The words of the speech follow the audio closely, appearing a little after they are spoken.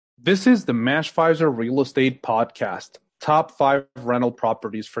This is the Mashvisor Real Estate Podcast, Top 5 Rental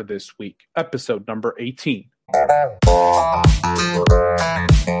Properties for this week, episode number 18.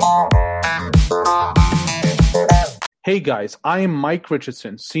 Hey guys, I am Mike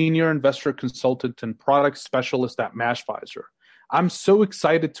Richardson, Senior Investor Consultant and Product Specialist at Mashvisor. I'm so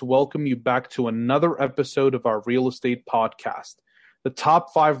excited to welcome you back to another episode of our Real Estate Podcast, the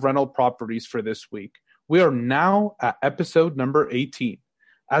Top 5 Rental Properties for this week. We are now at episode number 18.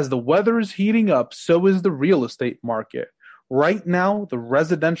 As the weather is heating up, so is the real estate market. Right now, the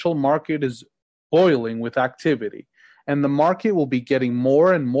residential market is boiling with activity, and the market will be getting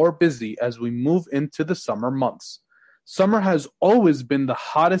more and more busy as we move into the summer months. Summer has always been the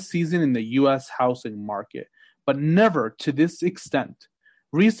hottest season in the U.S. housing market, but never to this extent.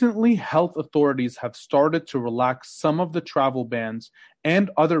 Recently, health authorities have started to relax some of the travel bans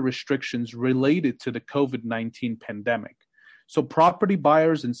and other restrictions related to the COVID-19 pandemic. So property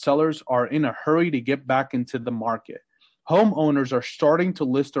buyers and sellers are in a hurry to get back into the market. Homeowners are starting to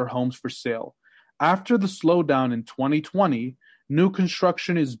list their homes for sale. After the slowdown in 2020, new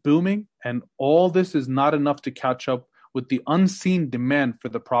construction is booming, and all this is not enough to catch up with the unseen demand for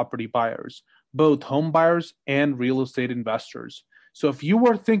the property buyers, both home buyers and real estate investors. So if you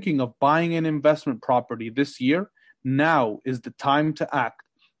are thinking of buying an investment property this year, now is the time to act,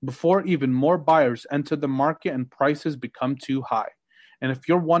 before even more buyers enter the market and prices become too high. And if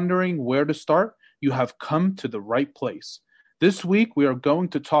you're wondering where to start, you have come to the right place. This week, we are going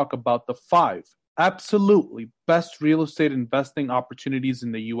to talk about the 5 absolutely best real estate investing opportunities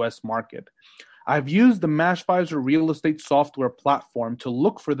in the U.S. market. I've used the Mashvisor real estate software platform to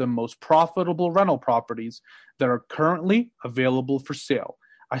look for the most profitable rental properties that are currently available for sale.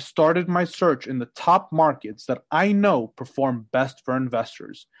 I started my search in the top markets that I know perform best for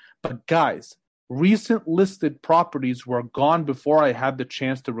investors. But guys, recent listed properties were gone before I had the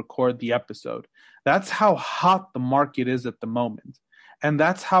chance to record the episode. That's how hot the market is at the moment. And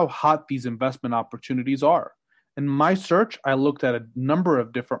that's how hot these investment opportunities are. In my search, I looked at a number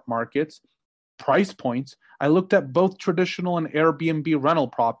of different markets, price points. I looked at both traditional and Airbnb rental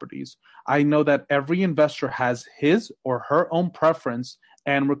properties. I know that every investor has his or her own preference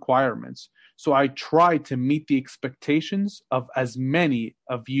and requirements. So I try to meet the expectations of as many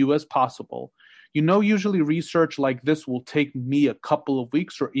of you as possible. Usually research like this will take me a couple of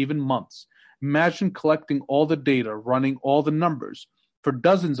weeks or even months. Imagine collecting all the data, running all the numbers for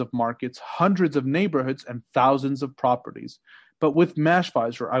dozens of markets, hundreds of neighborhoods, and thousands of properties. But with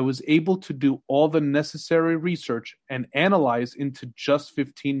Mashvisor, I was able to do all the necessary research and analyze into just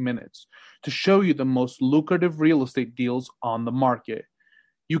 15 minutes to show you the most lucrative real estate deals on the market.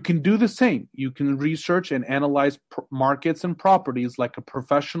 You can do the same. You can research and analyze markets and properties like a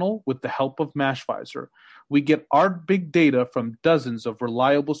professional with the help of Mashvisor. We get our big data from dozens of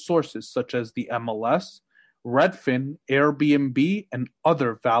reliable sources such as the MLS, Redfin, Airbnb, and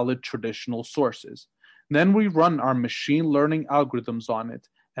other valid traditional sources. Then we run our machine learning algorithms on it,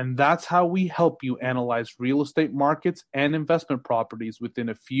 and that's how we help you analyze real estate markets and investment properties within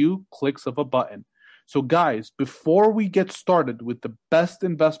a few clicks of a button. So guys, before we get started with the best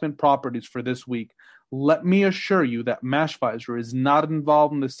investment properties for this week, let me assure you that Mashvisor is not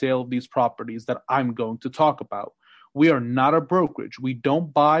involved in the sale of these properties that I'm going to talk about. We are not a brokerage. We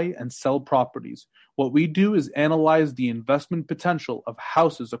don't buy and sell properties. What we do is analyze the investment potential of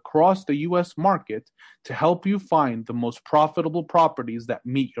houses across the U.S. market to help you find the most profitable properties that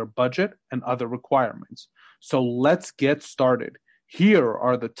meet your budget and other requirements. So let's get started. Here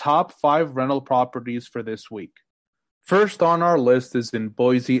are the top 5 rental properties for this week. First on our list is in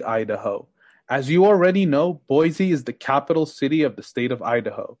Boise, Idaho. As you already know, Boise is the capital city of the state of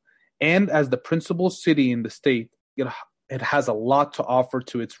Idaho. And as the principal city in the state, it has a lot to offer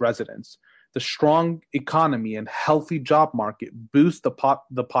to its residents. The strong economy and healthy job market boost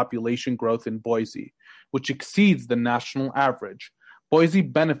the population growth in Boise, which exceeds the national average. Boise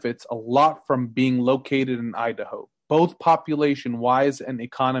benefits a lot from being located in Idaho, both population-wise and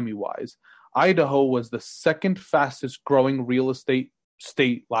economy-wise. Idaho was the second fastest growing real estate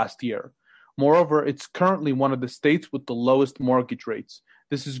state last year. Moreover, it's currently one of the states with the lowest mortgage rates.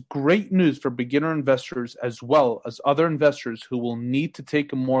 This is great news for beginner investors as well as other investors who will need to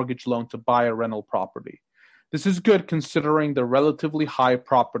take a mortgage loan to buy a rental property. This is good considering the relatively high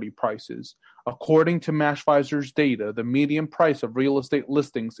property prices. According to Mashvisor's data, the median price of real estate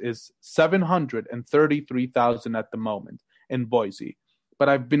listings is $733,000 at the moment in Boise. But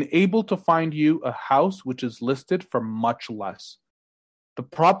I've been able to find you a house which is listed for much less. The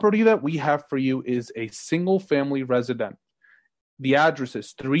property that we have for you is a single-family residence. The address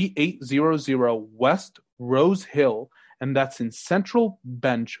is 3800 West Rose Hill, and that's in Central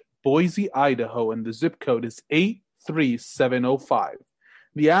Bench, Boise, Idaho, and the zip code is 83705.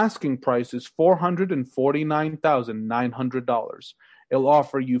 The asking price is $449,900. It'll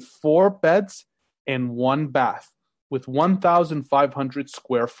offer you 4 beds and 1 bath with 1,500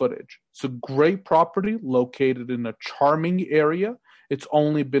 square footage. It's a great property located in a charming area. It's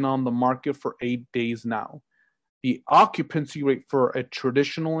only been on the market for 8 days now. The occupancy rate for a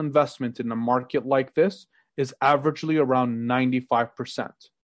traditional investment in a market like this is averagely around 95%.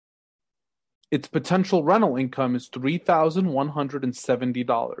 Its potential rental income is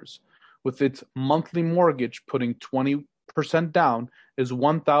 $3,170, with its monthly mortgage putting 20% down is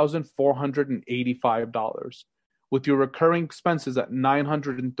 $1,485, with your recurring expenses at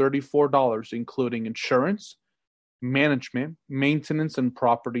 $934, including insurance, management, maintenance, and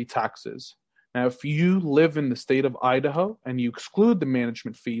property taxes. Now, if you live in the state of Idaho and you exclude the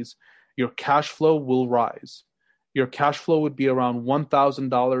management fees, your cash flow will rise. Your cash flow would be around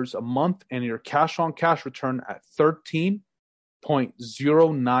 $1,000 a month, and your cash-on-cash return at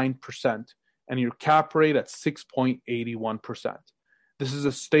 13.09%, and your cap rate at 6.81%. This is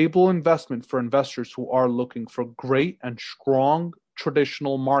a stable investment for investors who are looking for great and strong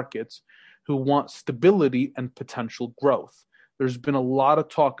traditional markets who want stability and potential growth. There's been a lot of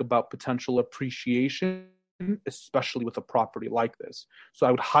talk about potential appreciation, especially with a property like this. So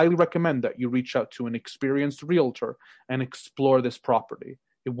I would highly recommend that you reach out to an experienced realtor and explore this property.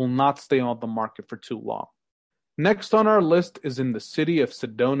 It will not stay on the market for too long. Next on our list is in the city of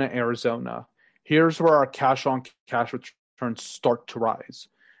Sedona, Arizona. Here's where our cash-on-cash returns start to rise.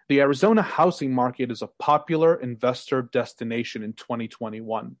 The Arizona housing market is a popular investor destination in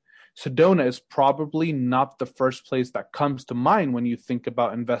 2021. Sedona is probably not the first place that comes to mind when you think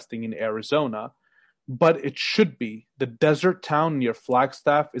about investing in Arizona, but it should be. The desert town near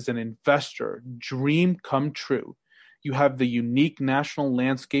Flagstaff is an investor dream come true. You have the unique national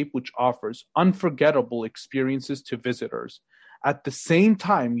landscape, which offers unforgettable experiences to visitors. At the same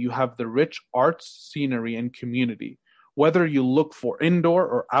time, you have the rich arts, scenery, and community. Whether you look for indoor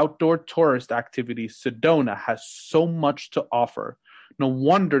or outdoor tourist activities, Sedona has so much to offer. No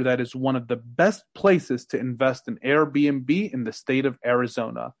wonder that is one of the best places to invest in Airbnb in the state of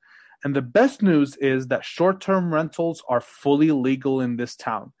Arizona. And the best news is that short-term rentals are fully legal in this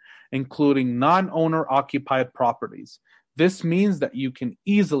town, including non-owner occupied properties. This means that you can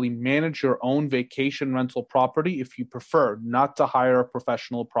easily manage your own vacation rental property if you prefer not to hire a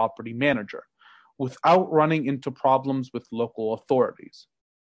professional property manager, without running into problems with local authorities.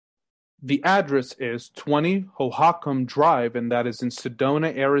 The address is 20 Hohokam Drive, and that is in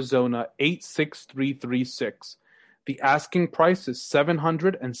Sedona, Arizona, 86336. The asking price is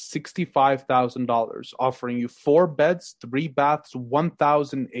 $765,000, offering you 4 beds, 3 baths,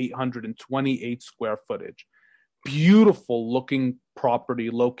 1,828 square footage. Beautiful looking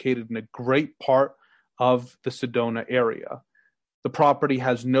property located in a great part of the Sedona area. The property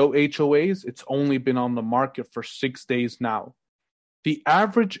has no HOAs. It's only been on the market for 6 days now. The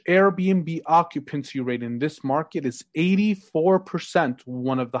average Airbnb occupancy rate in this market is 84%,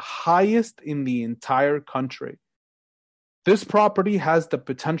 one of the highest in the entire country. This property has the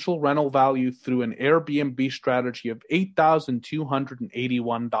potential rental value through an Airbnb strategy of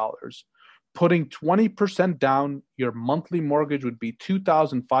 $8,281. Putting 20% down, your monthly mortgage would be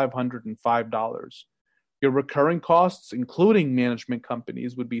 $2,505. Your recurring costs, including management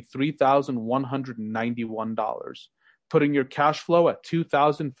companies, would be $3,191. Putting your cash flow at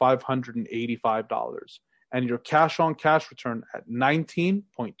 $2,585, and your cash-on-cash return at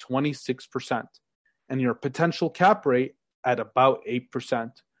 19.26%, and your potential cap rate at about 8%.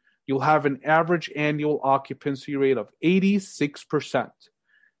 You'll have an average annual occupancy rate of 86%.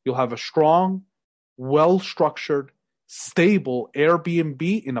 You'll have a strong, well-structured, stable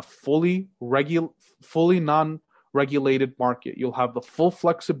Airbnb in a fully non-regulated market. You'll have the full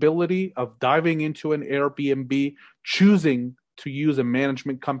flexibility of diving into an Airbnb, choosing to use a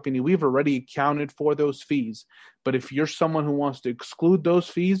management company. We've already accounted for those fees. But if you're someone who wants to exclude those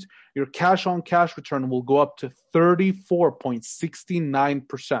fees, your cash-on-cash return will go up to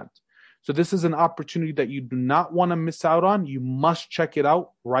 34.69%. So this is an opportunity that you do not want to miss out on. You must check it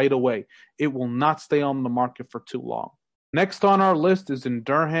out right away. It will not stay on the market for too long. Next on our list is in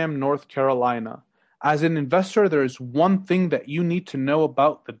Durham, North Carolina. As an investor, there is one thing that you need to know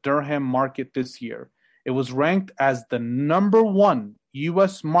about the Durham market this year. It was ranked as the #1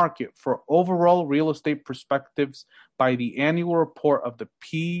 U.S. market for overall real estate perspectives by the annual report of the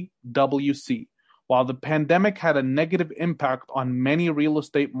PwC. While the pandemic had a negative impact on many real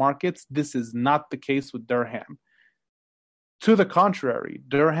estate markets, this is not the case with Durham. To the contrary,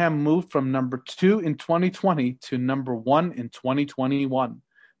 Durham moved from #2 in 2020 to #1 in 2021.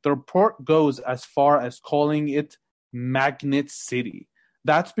 The report goes as far as calling it Magnet City.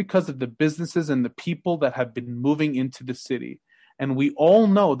 That's because of the businesses and the people that have been moving into the city. And we all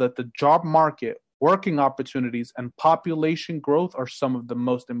know that the job market, working opportunities, and population growth are some of the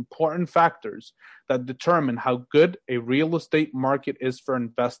most important factors that determine how good a real estate market is for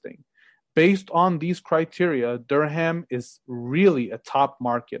investing. Based on these criteria, Durham is really a top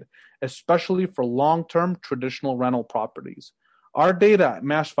market, especially for long-term traditional rental properties. Our data at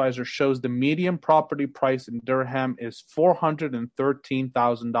Mashvisor shows the median property price in Durham is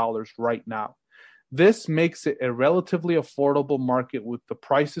 $413,000 right now. This makes it a relatively affordable market with the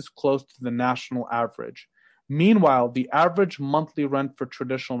prices close to the national average. Meanwhile, the average monthly rent for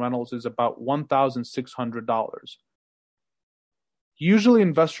traditional rentals is about $1,600. Usually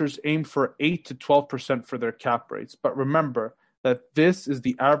investors aim for 8 to 12% for their cap rates, but remember that this is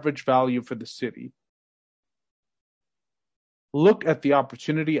the average value for the city. Look at the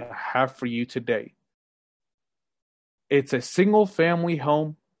opportunity I have for you today. It's a single family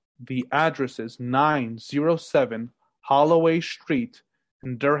home. The address is 907 Holloway Street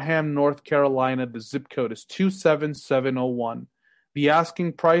in Durham, North Carolina. The zip code is 27701. The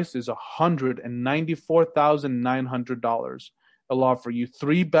asking price is $194,900. It'll offer you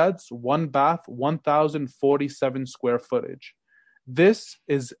 3 beds, 1 bath, 1,047 square footage. This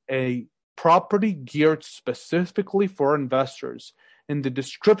is a property geared specifically for investors. In the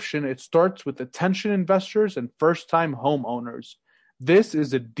description, it starts with attention investors and first-time homeowners. This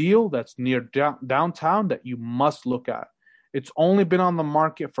is a deal that's near downtown that you must look at. It's only been on the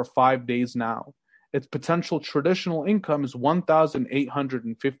market for 5 days now. Its potential traditional income is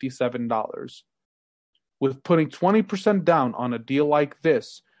 $1,857. With putting 20% down on a deal like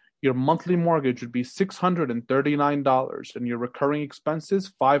this, your monthly mortgage would be $639 and your recurring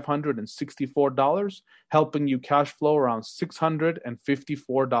expenses $564, helping you cash flow around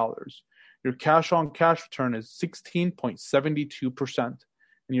 $654. Your cash on cash return is 16.72% and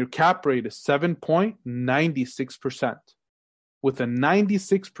your cap rate is 7.96% with a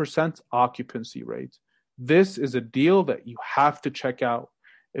 96% occupancy rate. This is a deal that you have to check out.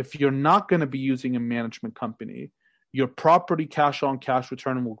 If you're not going to be using a management company, your property cash on cash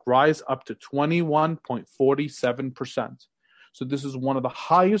return will rise up to 21.47%. So this is one of the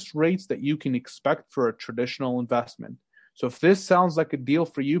highest rates that you can expect for a traditional investment. So if this sounds like a deal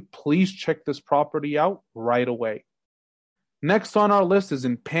for you, please check this property out right away. Next on our list is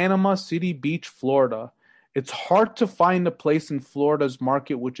in Panama City Beach, Florida. It's hard to find a place in Florida's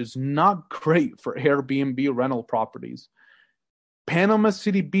market which is not great for Airbnb rental properties. Panama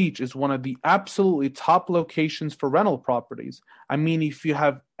City Beach is one of the absolutely top locations for rental properties. I mean, if you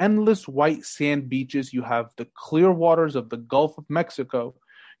have endless white sand beaches, you have the clear waters of the Gulf of Mexico,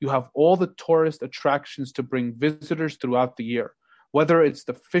 you have all the tourist attractions to bring visitors throughout the year, whether it's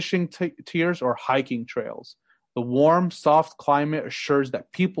the fishing tiers or hiking trails. The warm, soft climate assures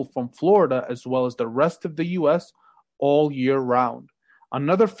that people from Florida, as well as the rest of the U.S., all year round.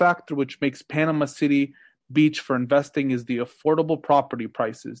 Another factor which makes Panama City Beach for investing is the affordable property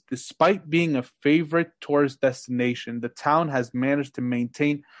prices. Despite being a favorite tourist destination, the town has managed to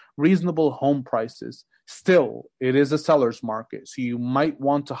maintain reasonable home prices. Still, it is a seller's market, so you might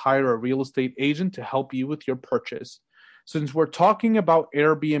want to hire a real estate agent to help you with your purchase. Since we're talking about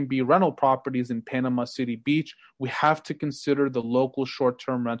Airbnb rental properties in Panama City Beach, we have to consider the local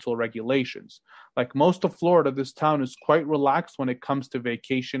short-term rental regulations. Like most of Florida, this town is quite relaxed when it comes to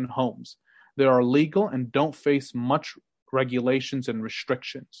vacation homes. They are legal and don't face much regulations and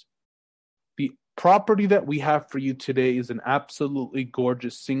restrictions. The property that we have for you today is an absolutely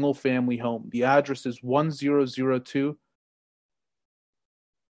gorgeous single-family home. The address is 1002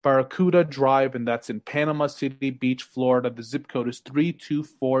 Barracuda Drive, and that's in Panama City Beach, Florida. The zip code is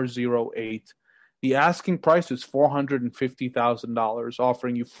 32408. The asking price is $450,000,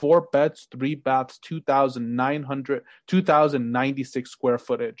 offering you 4 beds, 3 baths, 2,096 square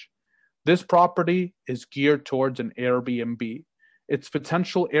footage. This property is geared towards an Airbnb. Its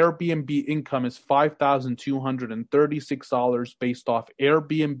potential Airbnb income is $5,236 based off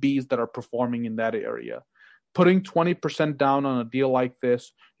Airbnbs that are performing in that area. Putting 20% down on a deal like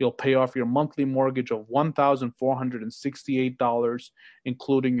this, you'll pay off your monthly mortgage of $1,468,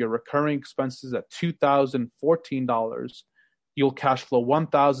 including your recurring expenses at $2,014. You'll cash flow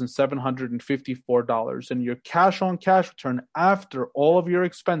 $1,754, and your cash on cash return after all of your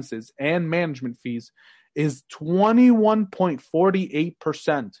expenses and management fees is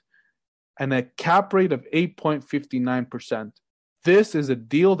 21.48% and a cap rate of 8.59%. This is a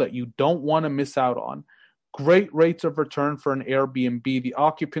deal that you don't want to miss out on. Great rates of return for an Airbnb. The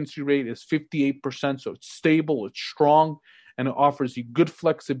occupancy rate is 58%, so it's stable, it's strong, and it offers you good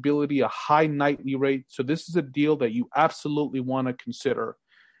flexibility, a high nightly rate. So this is a deal that you absolutely want to consider.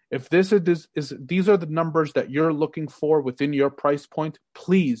 If these are the numbers that you're looking for within your price point,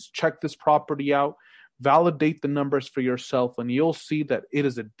 please check this property out, validate the numbers for yourself, and you'll see that it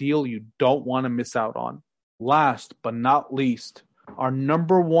is a deal you don't want to miss out on. Last but not least, our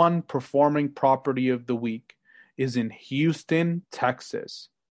number one performing property of the week is in Houston, Texas.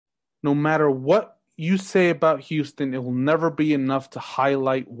 No matter what you say about Houston, it will never be enough to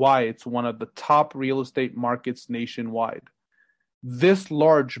highlight why it's one of the top real estate markets nationwide. This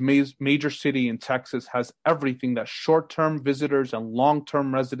large major city in Texas has everything that short-term visitors and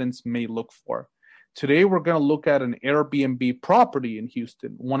long-term residents may look for. Today, we're going to look at an Airbnb property in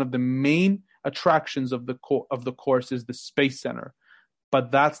Houston. One of the main attractions of the course is the Space Center,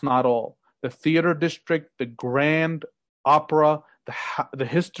 but that's not all. The Theater District, the Grand Opera, the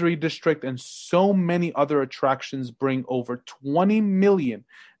History District, and so many other attractions bring over 20 million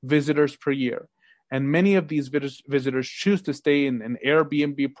visitors per year. And many of these visitors choose to stay in an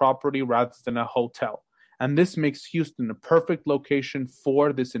Airbnb property rather than a hotel. And this makes Houston a perfect location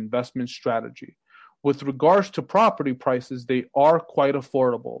for this investment strategy. With regards to property prices, they are quite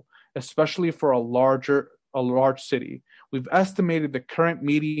affordable, especially for a large city. We've estimated the current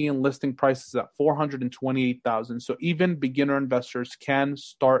median listing prices at $428,000, so even beginner investors can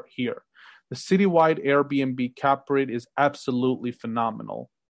start here. The citywide Airbnb cap rate is absolutely phenomenal.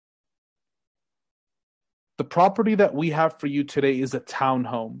 The property that we have for you today is a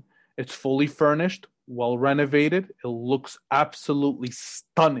townhome. It's fully furnished, well renovated. It looks absolutely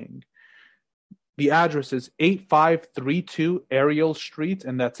stunning. The address is 8532 Ariel Street,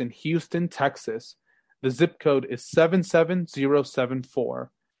 and that's in Houston, Texas. The zip code is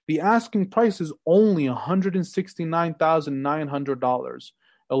 77074. The asking price is only $169,900.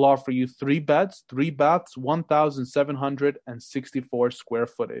 It'll offer you 3 beds, 3 baths, 1,764 square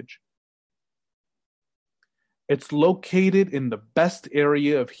footage. It's located in the best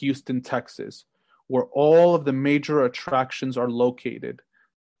area of Houston, Texas, where all of the major attractions are located.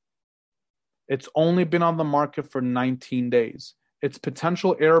 It's only been on the market for 19 days. Its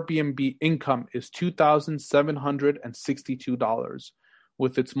potential Airbnb income is $2,762,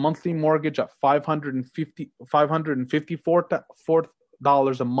 with its monthly mortgage at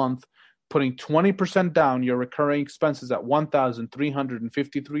 $554 a month, putting 20% down. Your recurring expenses at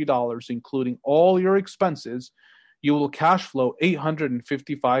 $1,353, including all your expenses, you will cash flow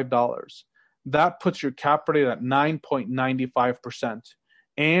 $855. That puts your cap rate at 9.95%.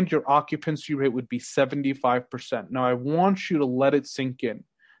 And your occupancy rate would be 75%. Now, I want you to let it sink in.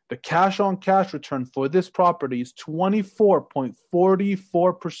 The cash-on-cash return for this property is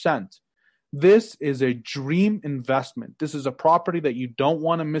 24.44%. This is a dream investment. This is a property that you don't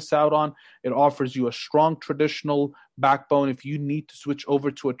want to miss out on. It offers you a strong traditional backbone if you need to switch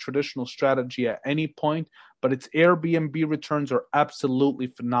over to a traditional strategy at any point, but its Airbnb returns are absolutely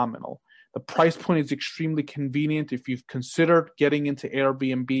phenomenal. The price point is extremely convenient. If you've considered getting into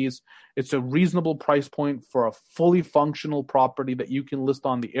Airbnbs, it's a reasonable price point for a fully functional property that you can list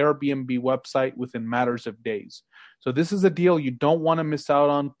on the Airbnb website within matters of days. So this is a deal you don't want to miss out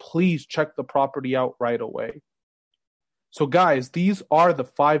on. Please check the property out right away. So guys, these are the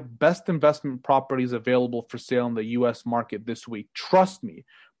 5 best investment properties available for sale in the U.S. market this week. Trust me,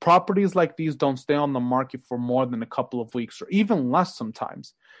 properties like these don't stay on the market for more than a couple of weeks or even less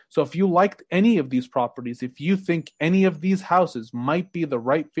sometimes. So if you liked any of these properties, if you think any of these houses might be the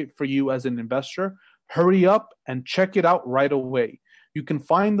right fit for you as an investor, hurry up and check it out right away. You can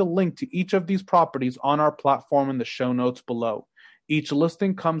find the link to each of these properties on our platform in the show notes below. Each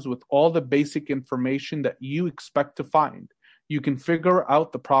listing comes with all the basic information that you expect to find. You can figure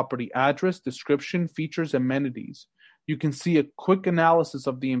out the property address, description, features, amenities. You can see a quick analysis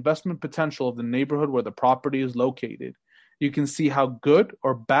of the investment potential of the neighborhood where the property is located. You can see how good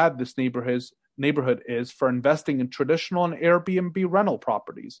or bad this neighborhood is for investing in traditional and Airbnb rental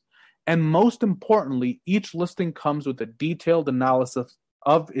properties. And most importantly, each listing comes with a detailed analysis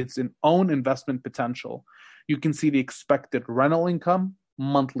of its own investment potential. You can see the expected rental income,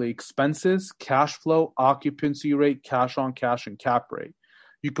 monthly expenses, cash flow, occupancy rate, cash on cash, and cap rate.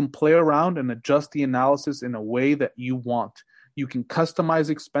 You can play around and adjust the analysis in a way that you want. You can customize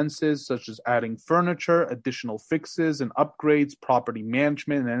expenses such as adding furniture, additional fixes and upgrades, property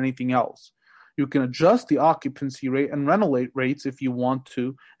management, and anything else. You can adjust the occupancy rate and rental rates if you want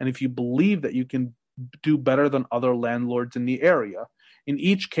to, and if you believe that you can do better than other landlords in the area. In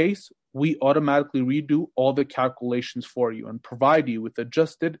each case, we automatically redo all the calculations for you and provide you with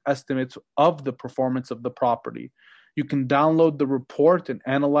adjusted estimates of the performance of the property. You can download the report and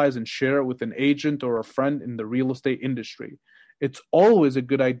analyze and share it with an agent or a friend in the real estate industry. It's always a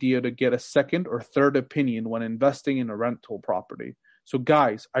good idea to get a second or third opinion when investing in a rental property. So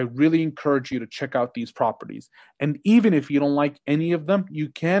guys, I really encourage you to check out these properties. And even if you don't like any of them, you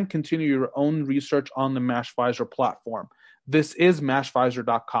can continue your own research on the Mashvisor platform. This is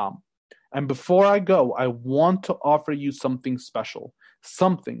mashvisor.com. And before I go, I want to offer you something special,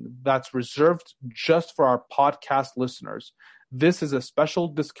 something that's reserved just for our podcast listeners. This is a special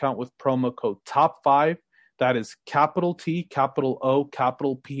discount with promo code TOP5. That is capital T, capital O,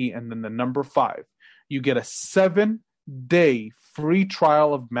 capital P, and then the number 5. You get a 7-day free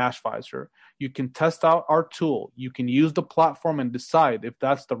trial of Mashvisor. You can test out our tool. You can use the platform and decide if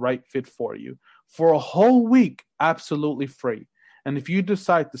that's the right fit for you. For a whole week, absolutely free. And if you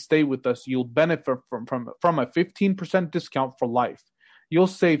decide to stay with us, you'll benefit from a 15% discount for life. You'll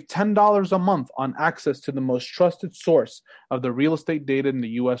save $10 a month on access to the most trusted source of the real estate data in the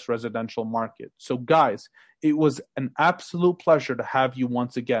U.S. residential market. So guys, it was an absolute pleasure to have you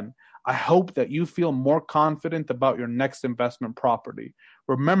once again. I hope that you feel more confident about your next investment property.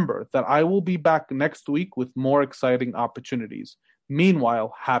 Remember that I will be back next week with more exciting opportunities.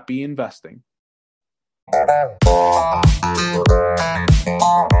 Meanwhile, happy investing.